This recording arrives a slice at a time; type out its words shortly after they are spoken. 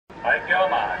Take your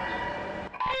marks.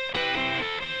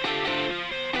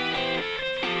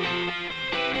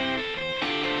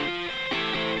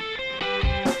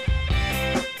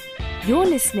 You're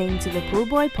listening to the Pool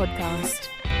Boy Podcast.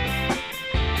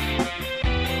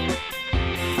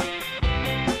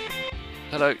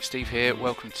 Hello, Steve here.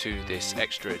 Welcome to this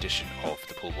extra edition of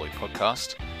the Pool Boy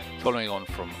Podcast. Following on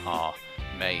from our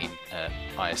main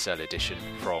ISL edition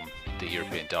from the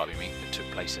European Derby meet that took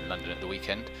place in London at the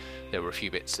weekend, there were a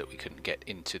few bits that we couldn't get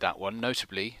into that one.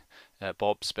 Notably,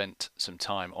 Bob spent some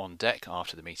time on deck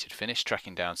after the meet had finished,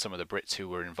 tracking down some of the Brits who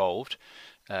were involved.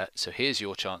 So here's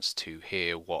your chance to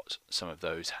hear what some of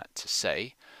those had to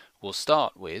say. We'll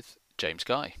start with James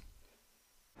Guy.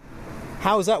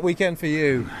 How was that weekend for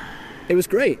you? It was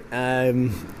great.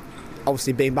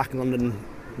 Obviously being back in London,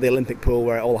 the Olympic pool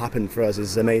where it all happened for us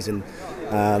is amazing.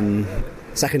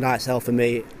 Second ISL for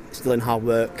me, still in hard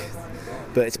work,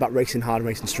 but it's about racing hard and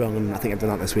racing strong, and I think I've done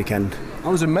that this weekend. I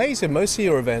was amazed at most of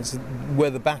your events where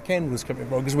the back end was coming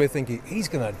from, because we're thinking he's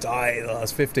going to die at the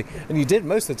last 50, and you did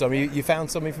most of the time. You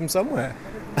found something from somewhere.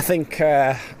 I think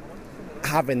doing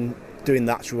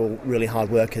the actual really hard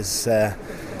work has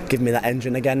given me that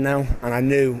engine again now, and I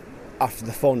knew after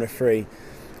the 403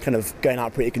 kind of going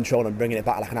out pretty controlled and bringing it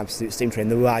back like an absolute steam train,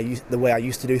 the way I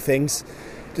used to do things,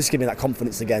 just give me that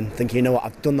confidence again, thinking, you know what,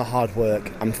 I've done the hard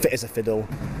work, I'm fit as a fiddle,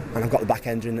 and I've got the back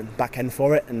end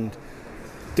for it. And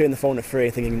doing the 403,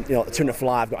 thinking, you know, the 200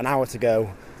 fly, I've got an hour to go,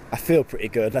 I feel pretty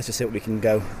good, let's just see what we can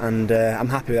go. And I'm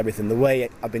happy with everything. The way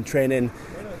I've been training,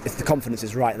 the confidence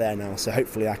is right there now, so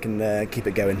hopefully I can keep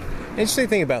it going. Interesting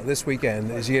thing about this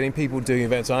weekend is you're getting people doing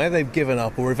events either they've given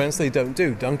up or events they don't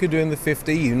do. Duncan doing the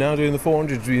 50, you now doing the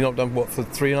 400. You've not done, what, for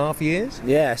 3.5 years?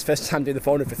 Yeah, it's first time doing the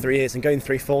 400 for 3 years, and going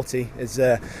 340 is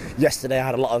yesterday I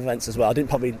had a lot of events as well. I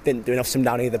didn't do enough swim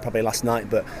down either probably last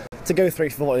night, but to go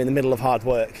 340 in the middle of hard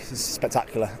work is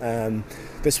spectacular.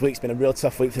 This week's been a real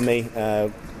tough week for me.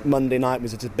 Monday night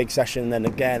was just a big session, then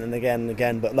again and again and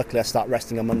again, but luckily I start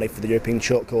resting on Monday for the European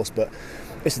short course. But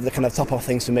this is the kind of top off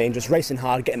things for me, and just racing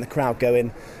hard, getting the crowd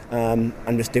going,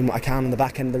 and just doing what I can on the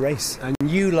back end of the race. And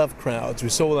you love crowds. We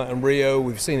saw that in Rio,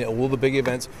 we've seen it at all the big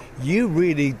events. You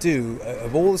really do,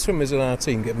 of all the swimmers in our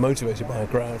team, get motivated by a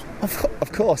crowd.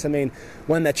 Of course, I mean,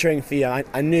 when they're cheering for you,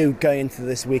 I knew going into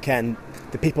this weekend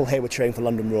the people here were cheering for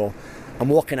London Raw. I'm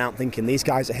walking out thinking, these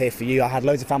guys are here for you. I had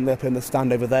loads of family up in the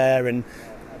stand over there, and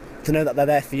to know that they're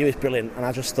there for you is brilliant. And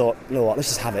I just thought, you know what, let's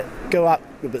just have it. Go out,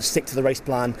 but stick to the race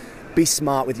plan, be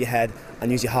smart with your head,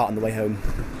 and use your heart on the way home.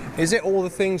 Is it all the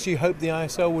things you hoped the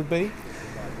ISL would be?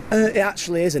 It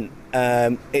actually isn't.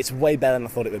 It's way better than I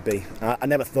thought it would be. I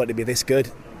never thought it'd be this good.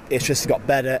 It's just got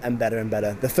better and better and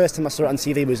better. The first time I saw it on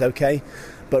TV was okay,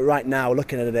 but right now,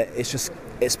 looking at it, it's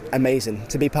amazing.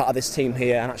 To be part of this team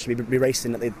here and actually be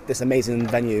racing at this amazing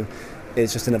venue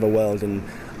is just another world, and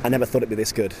I never thought it'd be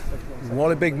this good.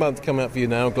 What a big month coming up for you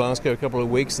now. Glasgow a couple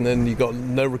of weeks, and then you've got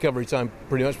no recovery time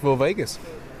pretty much before Vegas.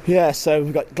 Yeah, so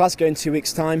we've got Glasgow in 2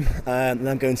 weeks' time, and then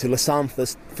I'm going to Lausanne for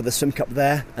the swim cup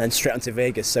there, and then straight on to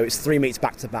Vegas. So it's 3 meets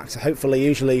back to back. So hopefully,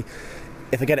 usually,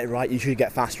 if I get it right, you should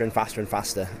get faster and faster and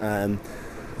faster.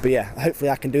 But yeah,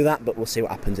 hopefully I can do that, but we'll see what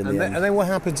happens in the end. And then what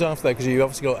happens after that? Because you've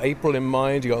obviously got April in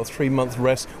mind, you've got a 3-month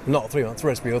rest. Well, not a 3-month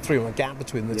rest, but you've got a 3-month gap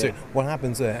between the two. What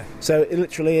happens there? So it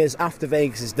literally is, after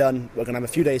Vegas is done, we're going to have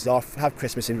a few days off, have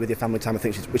Christmas in with your family time, I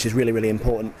think, which is really, really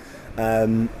important.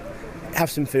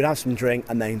 Have some food, have some drink,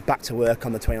 and then back to work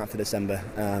on the 29th of December.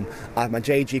 I have my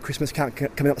JG Christmas camp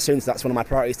coming up soon, so that's one of my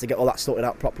priorities, to get all that sorted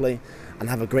out properly and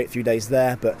have a great few days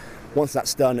there. But once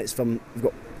that's done, we've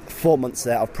got 4 months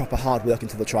there of proper hard work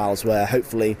until the trials, where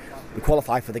hopefully we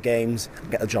qualify for the games and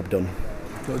get the job done.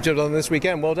 Got the job done this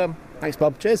weekend, well done. Thanks,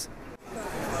 Bob, cheers.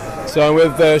 So I'm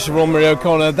with Siobhan-Marie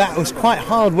O'Connor. That was quite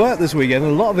hard work this weekend, a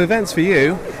lot of events for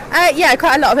you. Yeah,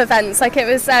 quite a lot of events. Like it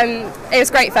was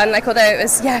great fun. Like although it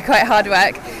was quite hard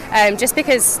work, just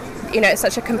because it's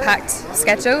such a compact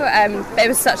schedule. But it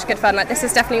was such good fun. Like this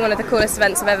is definitely one of the coolest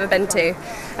events I've ever been to.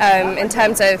 In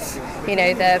terms of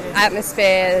the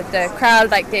atmosphere, the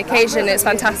crowd, like the occasion, it's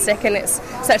fantastic, and it's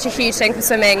such a huge thing for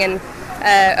swimming and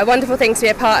a wonderful thing to be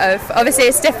a part of. Obviously,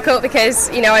 it's difficult because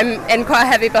I'm in quite a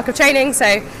heavy block of training,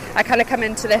 so I kind of come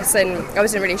into this and I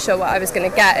wasn't really sure what I was going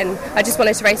to get, and I just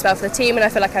wanted to race well for the team, and I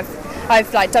feel like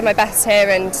I've like done my best here,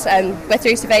 and we're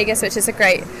through to Vegas, which is a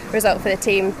great result for the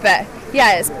team. But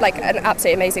yeah, it's like an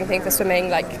absolutely amazing thing for swimming.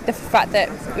 Like the fact that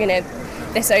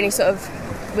this only sort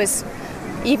of was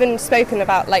even spoken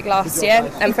about like last year,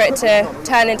 and for it to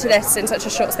turn into this in such a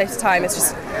short space of time is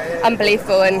just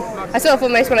unbelievable. And I sort of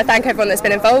almost want to thank everyone that's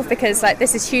been involved, because like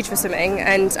this is huge for swimming,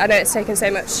 and I know it's taken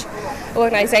so much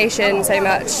organisation, so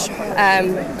much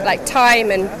like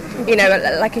time, and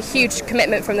like a huge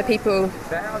commitment from the people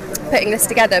putting this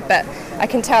together. But I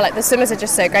can tell like the swimmers are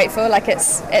just so grateful. Like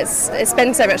it's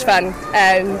been so much fun.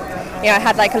 I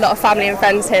had like a lot of family and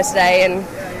friends here today, and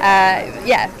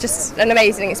just an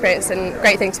amazing experience and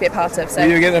great thing to be a part of. So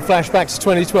you were getting a flashback to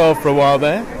 2012 for a while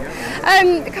there?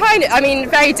 Kind of. I mean,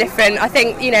 very different. I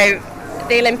think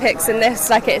the Olympics and this,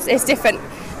 like it's different.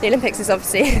 The Olympics is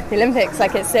obviously the Olympics,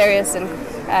 like it's serious, and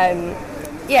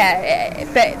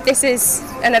but this is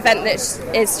an event that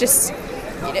is just,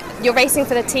 you're racing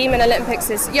for the team, and Olympics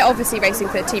is, you're obviously racing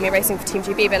for the team, you're racing for Team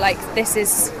GB, but like this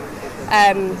is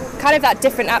kind of that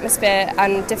different atmosphere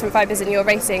and different vibes, and you're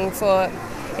racing for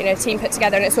a team put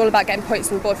together, and it's all about getting points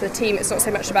on the board for the team. It's not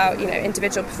so much about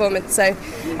individual performance. So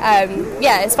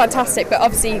it's fantastic. But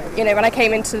obviously when I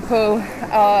came into the pool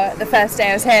the first day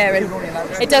I was here,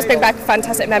 and it does bring back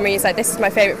fantastic memories. Like this is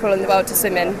my favourite pool in the world to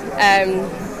swim in.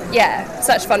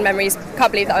 Such fun memories.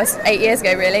 Can't believe that was 8 years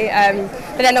ago, really.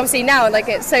 But then obviously now, like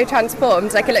it's so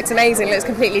transformed. Like it looks amazing. It looks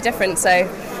completely different. So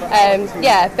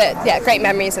great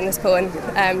memories in this pool.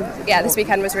 And this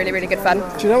weekend was really, really good fun.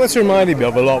 Do you know what's reminded me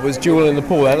of a lot was Duel in the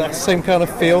pool? That same kind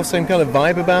of feel, same kind of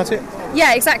vibe about it.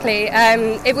 Yeah, exactly.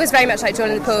 It was very much like Duel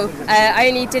in the pool. I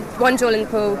only did one Duel in the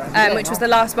pool, which was the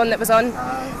last one that was on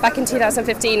back in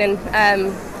 2015,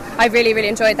 and I really, really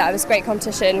enjoyed that. It was a great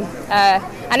competition,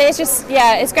 and it's just,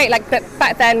 it's great. Like, but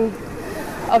back then,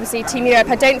 obviously, Team Europe,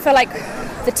 I don't feel like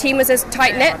the team was as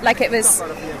tight knit. Like it was,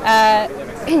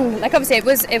 like obviously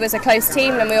it was a close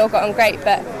team, and we all got on great.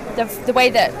 But the way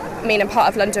that I'm part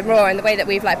of London Raw, and the way that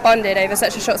we've like bonded over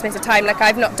such a short space of time. Like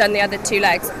I've not done the other two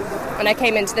legs, and I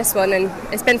came into this one, and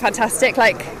it's been fantastic.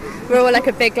 Like we're all like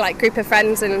a big like group of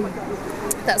friends, and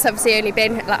that's obviously only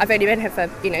been like I've only been here for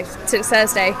since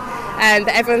Thursday. But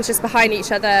everyone's just behind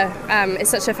each other.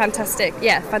 It's such a fantastic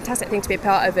thing to be a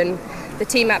part of, and the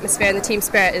team atmosphere and the team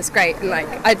spirit is great. And like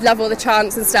I love all the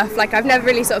chants and stuff. Like I've never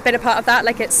really sort of been a part of that.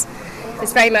 Like it's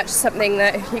very much something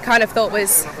that you kind of thought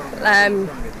was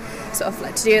sort of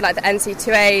like to do like the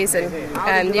NC2As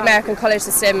and the American college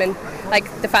system, and like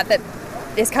the fact that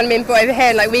it's kind of been brought over here,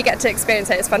 and like we get to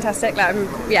experience it. It's fantastic. Like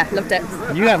loved it.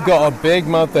 You have got a big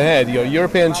month ahead. Your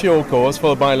European short course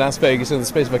followed by Las Vegas in the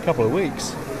space of a couple of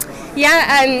weeks.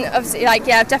 Yeah, and obviously,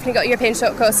 I've definitely got a European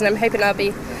short course, and I'm hoping I'll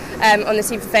be on the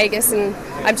team for Vegas, and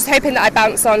I'm just hoping that I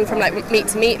bounce on from like meet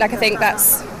to meet. Like I think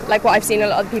that's like what I've seen a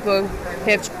lot of the people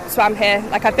who have swam here.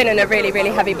 Like I've been in a really, really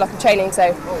heavy block of training,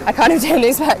 so I kind of don't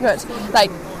expect much like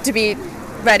to be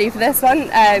ready for this one.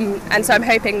 And so I'm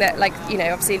hoping that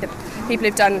obviously the people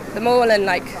who've done them all and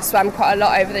like swam quite a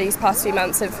lot over these past few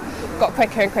months have got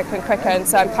quicker and quicker and quicker, and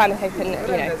so I'm kind of hoping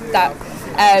that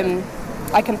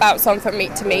I can bounce on from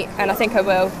meet to meet, and I think I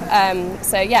will.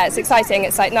 It's exciting.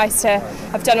 It's like nice to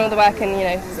have done all the work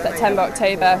in September,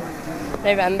 October,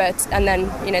 November, and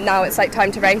then now it's like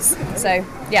time to race. So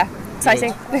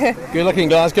exciting. Good luck in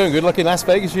Glasgow and good luck in Las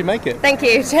Vegas if you make it. Thank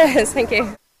you. Cheers. Thank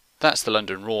you. That's the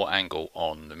London Raw angle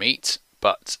on the meet,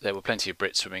 but there were plenty of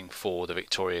Brits swimming for the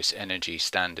victorious Energy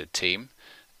Standard team.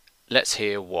 Let's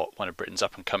hear what one of Britain's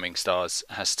up-and-coming stars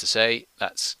has to say.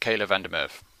 That's Kayla van der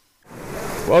Merve.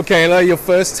 Well, Kayla, your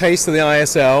first taste of the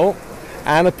ISL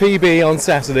and a PB on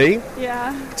Saturday.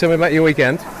 Yeah. Tell me about your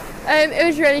weekend. It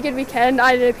was a really good weekend.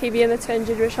 I did a PB in the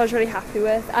 200, which I was really happy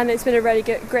with, and it's been a really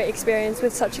great experience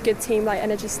with such a good team like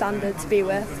Energy Standard to be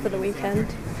with for the weekend.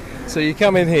 So you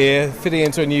come in here, fitting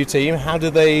into a new team. How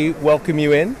did they welcome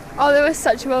you in? Oh, they were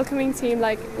such a welcoming team.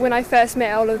 Like when I first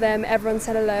met all of them, everyone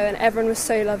said hello, and everyone was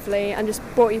so lovely and just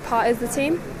brought you part of the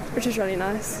team, which was really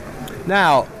nice.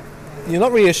 Now, you're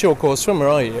not really a short course swimmer,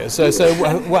 are you? So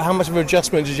how much of an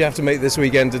adjustment did you have to make this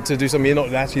weekend to do something you're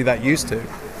not actually that used to?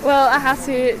 Well, I had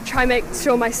to try and make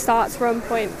sure my starts were on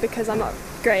point because I'm not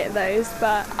great at those,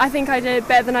 but I think I did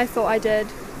better than I thought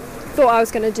I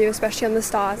was going to do, especially on the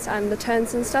starts and the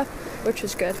turns and stuff, which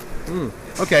was good.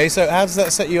 Okay, so how does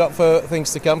that set you up for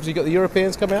things to come? Because you've got the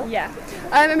Europeans coming out? Yeah.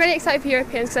 I'm really excited for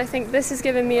Europeans because I think this has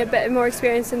given me a bit more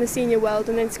experience in the senior world,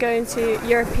 and then to go into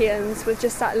Europeans with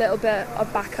just that little bit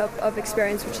of backup of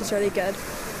experience, which is really good.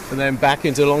 And then back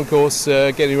into long course,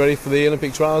 getting ready for the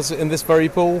Olympic trials in this very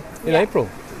pool in April.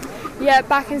 Yeah,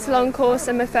 back into long course,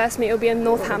 and my first meet will be in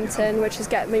Northampton, which is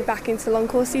getting me back into long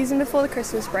course season before the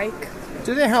Christmas break.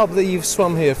 Did it help that you've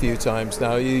swum here a few times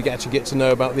now? You actually get to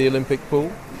know about the Olympic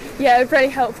pool? Yeah, really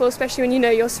helpful, especially when you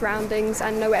know your surroundings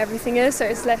and know where everything is, so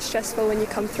it's less stressful when you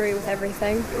come through with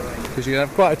everything. Because you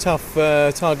have quite a tough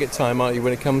target time, aren't you,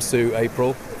 when it comes to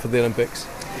April for the Olympics?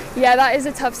 Yeah, that is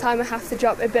a tough time. I have to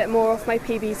drop a bit more off my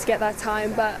PB to get that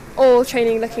time, but all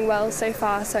training looking well so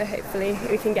far, so hopefully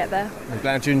we can get there. I'm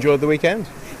glad you enjoyed the weekend.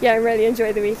 Yeah, I really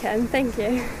enjoyed the weekend. Thank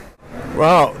you.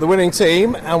 Well, the winning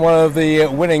team and one of the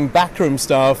winning backroom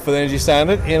staff for the Energy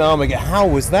Standard, Ian Armiger. How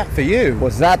was that for you?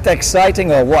 Was that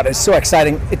exciting or what? It's so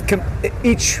exciting.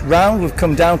 Each round we've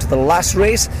come down to the last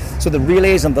race, so the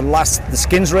relays and the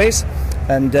skins race.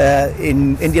 And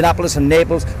in Indianapolis and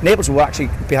Naples were actually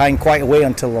behind quite a way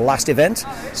until the last event.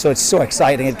 So it's so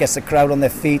exciting. It gets the crowd on their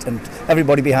feet and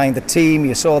everybody behind the team.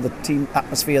 You saw the team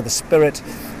atmosphere, the spirit,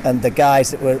 and the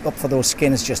guys that were up for those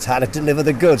skins just had to deliver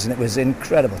the goods, and it was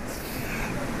incredible.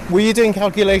 Were you doing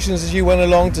calculations as you went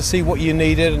along to see what you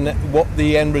needed and what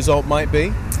the end result might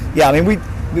be? Yeah, I mean, we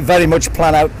very much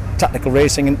plan out tactical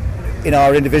racing in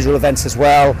our individual events as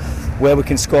well, where we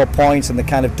can score points and the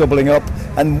kind of doubling up.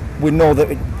 And we know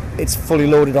that it's fully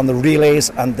loaded on the relays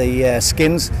and the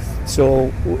skins.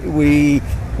 So we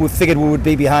figured we would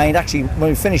be behind. Actually,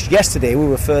 when we finished yesterday, we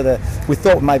were further. We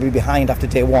thought we might be behind after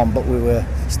day one, but we were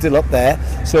still up there.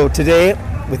 So today,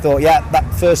 we thought, yeah, that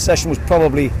first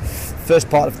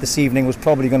part of this evening was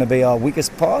probably going to be our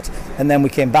weakest part, and then we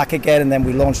came back again, and then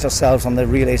we launched ourselves on the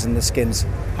relays and the skins.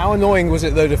 How annoying was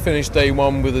it though to finish day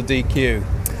one with a DQ?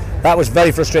 That was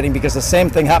very frustrating because the same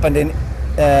thing happened in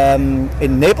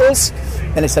Naples,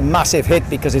 and it's a massive hit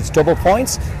because it's double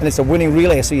points and it's a winning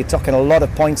relay, so you're talking a lot of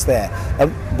points there.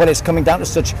 But it's coming down to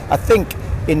such. I think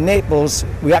in Naples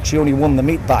we actually only won the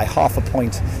meet by half a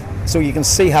point. So you can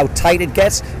see how tight it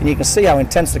gets, and you can see how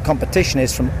intense the competition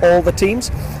is from all the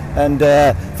teams. And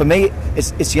for me,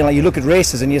 it's you look at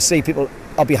races and you see people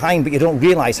are behind, but you don't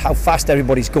realise how fast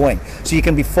everybody's going. So you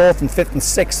can be 4th and 5th and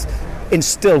 6th in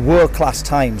still world-class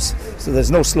times. So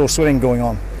there's no slow swimming going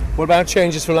on. What about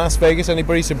changes for Las Vegas?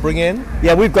 Anybody to bring in?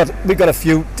 Yeah, we've got a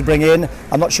few to bring in.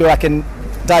 I'm not sure I can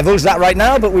divulge that right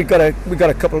now, but we've got a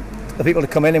couple of people to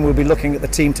come in, and we'll be looking at the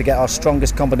team to get our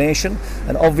strongest combination.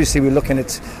 And obviously we're looking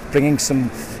at bringing some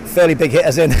fairly big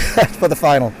hitters in for the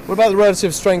final. What about the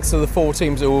relative strengths of the 4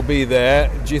 teams that will be there?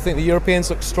 Do you think the Europeans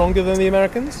look stronger than the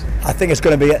Americans? I think it's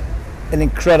going to be an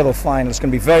incredible final. It's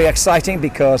going to be very exciting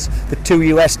because the 2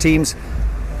 US teams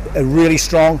are really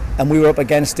strong, and we were up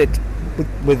against it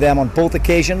with them on both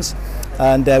occasions,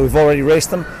 and we've already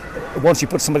raced them. Once you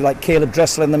put somebody like Caleb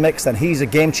Dressel in the mix, then he's a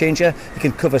game changer. He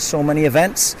can cover so many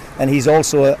events, and he's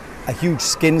also a huge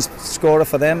skins scorer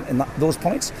for them in those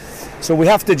points. So we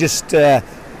have to just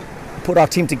put our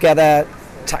team together,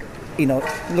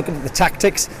 looking at the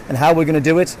tactics and how we're going to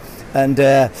do it. And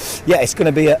it's going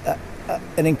to be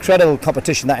an incredible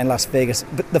competition that in Las Vegas.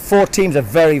 But the 4 teams are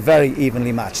very, very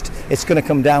evenly matched. It's going to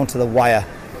come down to the wire.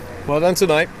 Well done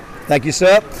tonight. Thank you,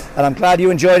 sir. And I'm glad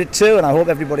you enjoyed it too, and I hope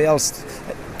everybody else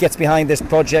gets behind this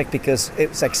project because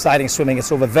it's exciting swimming.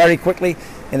 It's over very quickly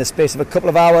in the space of a couple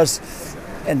of hours,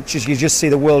 and you just see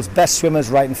the world's best swimmers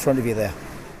right in front of you there.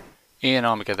 Ian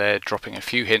Armiger there, dropping a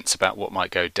few hints about what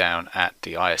might go down at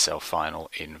the ISL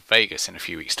final in Vegas in a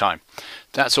few weeks' time.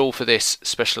 That's all for this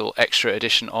special extra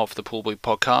edition of the Poolboy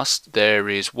podcast. There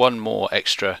is one more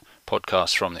extra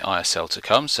podcast from the ISL to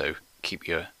come, so keep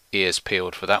your ears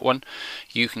peeled for that one.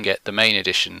 You can get the main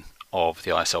edition of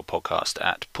the ISL podcast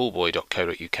at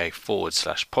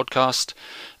poolboy.co.uk/podcast.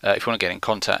 If you want to get in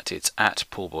contact, it's at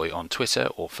poolboy on Twitter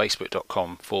or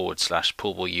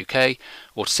facebook.com/poolboyuk,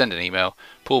 or to send an email,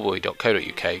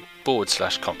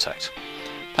 poolboy.co.uk/contact.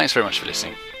 Thanks very much for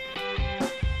listening.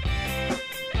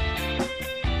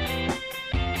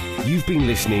 You've been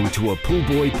listening to a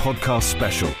Poolboy podcast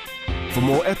special. For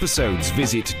more episodes,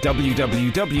 visit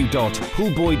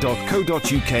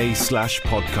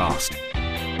www.poolboy.co.uk/podcast.